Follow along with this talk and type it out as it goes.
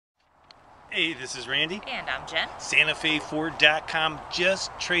Hey, this is Randy. And I'm Jen. SantaFeFord.com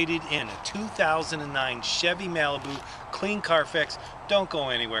just traded in a 2009 Chevy Malibu, clean Carfax. Don't go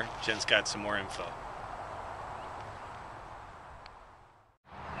anywhere. Jen's got some more info.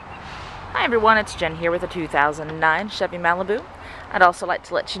 Hi everyone, it's Jen here with a 2009 Chevy Malibu. I'd also like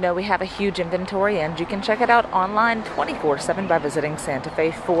to let you know we have a huge inventory and you can check it out online 24/7 by visiting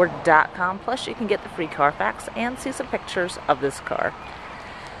SantaFeFord.com. Plus you can get the free Carfax and see some pictures of this car.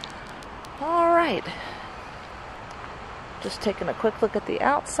 Alright, just taking a quick look at the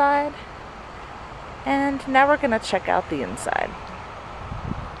outside, and now we're going to check out the inside.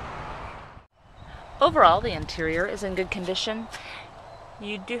 Overall, the interior is in good condition.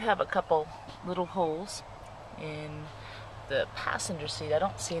 You do have a couple little holes in the passenger seat. I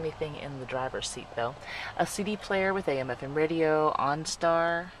don't see anything in the driver's seat though. A CD player with AM/FM radio,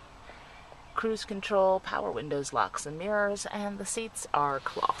 OnStar, cruise control, power windows, locks and mirrors, and the seats are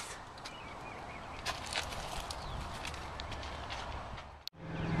cloth.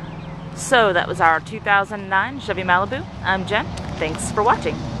 So that was our 2009 Chevy Malibu. I'm Jen. Thanks for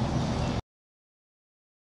watching.